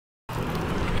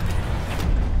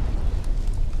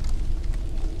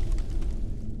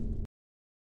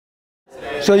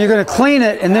So you're going to clean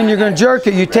it, and then you're going to jerk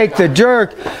it. You take the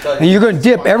jerk, and you're going to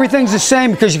dip. Everything's the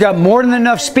same because you got more than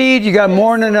enough speed, you got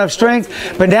more than enough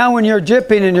strength. But now when you're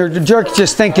dipping and you're jerk,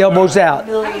 just think elbows out.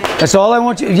 That's all I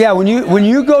want you. Yeah, when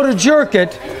you go to jerk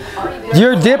it,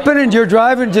 you're dipping and you're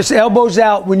driving, just elbows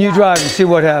out when you drive and see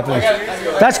what happens.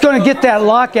 That's going to get that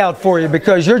lockout for you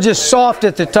because you're just soft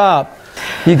at the top.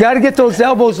 You got to get those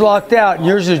elbows locked out, and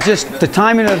yours is just, the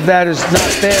timing of that is not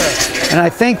there. And I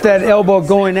think that elbow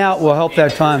going out will help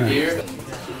that timing.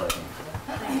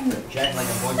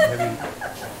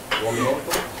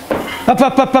 Up,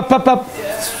 up, up, up, up, up.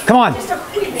 Come on.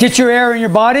 Get your air in your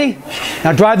body.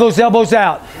 Now drive those elbows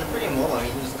out.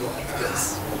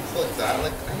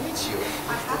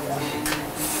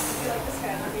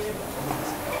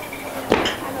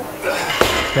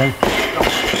 Okay.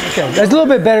 Okay, that's a little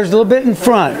bit better. It's a little bit in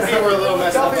front. Yeah.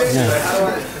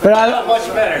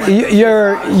 But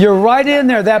you're right in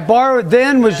there. That bar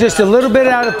then was just a little bit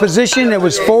out of position. It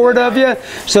was forward of you,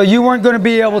 so you weren't going to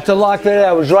be able to lock it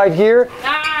out. It was right here.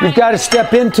 You've got to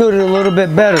step into it a little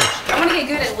bit better. I want to get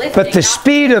good at lifting. But the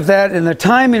speed of that and the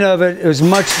timing of it is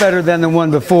much better than the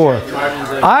one before.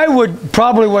 I would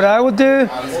probably, what I would do,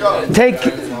 take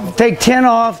 10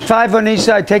 off, 5 on each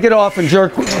side, take it off and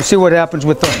jerk, see what happens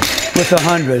with the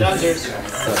 100.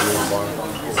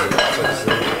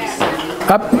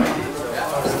 Up.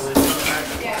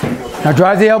 Now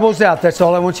drive the elbows out. That's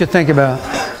all I want you to think about.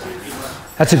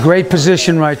 That's a great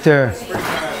position right there.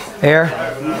 Air.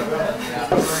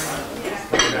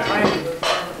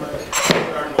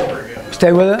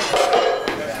 Stay with it.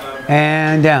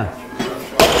 And down.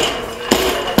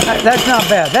 That's not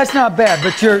bad. That's not bad.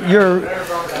 But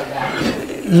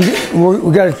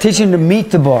we got to teach him to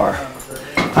meet the bar.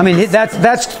 I mean,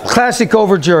 that's classic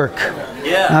over jerk.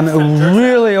 Yeah. I mean,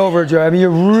 really over jerk. I mean, you're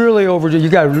really over jerk.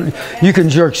 You can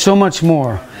jerk so much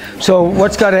more. So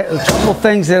what's got a couple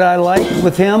things that I like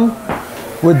with him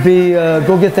would be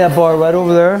go get that bar right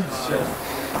over there.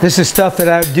 This is stuff that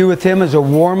I would do with him as a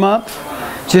warm up,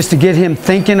 just to get him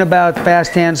thinking about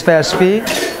fast hands, fast feet.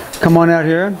 Come on out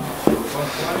here.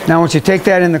 Now, once you take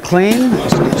that in the clean,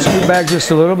 scoot back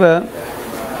just a little bit.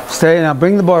 Stay. Now,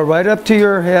 bring the bar right up to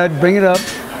your head. Bring it up.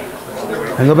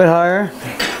 A little bit higher.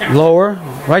 Lower.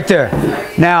 Right there.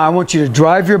 Now, I want you to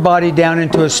drive your body down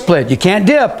into a split. You can't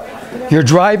dip. You're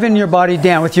driving your body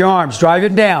down with your arms. Drive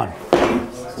it down.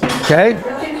 Okay?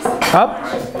 Up.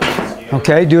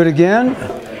 Okay, do it again.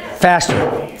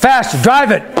 Faster. Faster.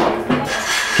 Drive it.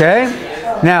 Okay?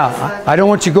 Now, I don't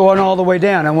want you going all the way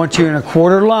down. I want you in a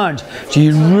quarter lunge. So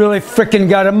you really freaking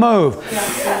got to move.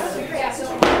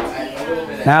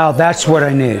 Now, that's what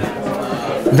I need.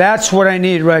 That's what I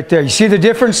need right there. You see the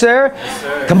difference there?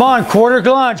 Come on, quarter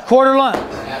lunge, quarter lunge.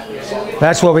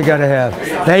 That's what we got to have.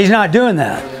 Now, he's not doing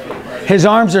that. His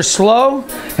arms are slow.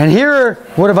 And here,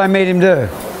 what have I made him do?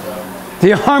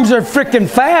 The arms are freaking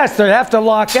fast. They have to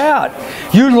lock out.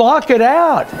 You lock it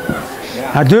out.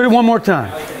 Now, do it one more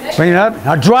time. Bring it up.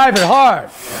 Now drive it hard.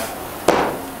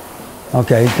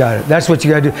 Okay, you got it. That's what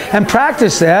you got to do. And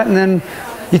practice that, and then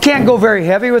you can't go very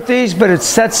heavy with these, but it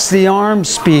sets the arm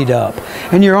speed up.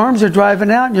 And your arms are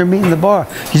driving out and you're meeting the bar.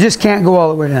 You just can't go all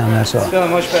the way down, that's all.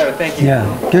 Feeling much better, thank you.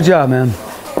 Yeah, good job, man.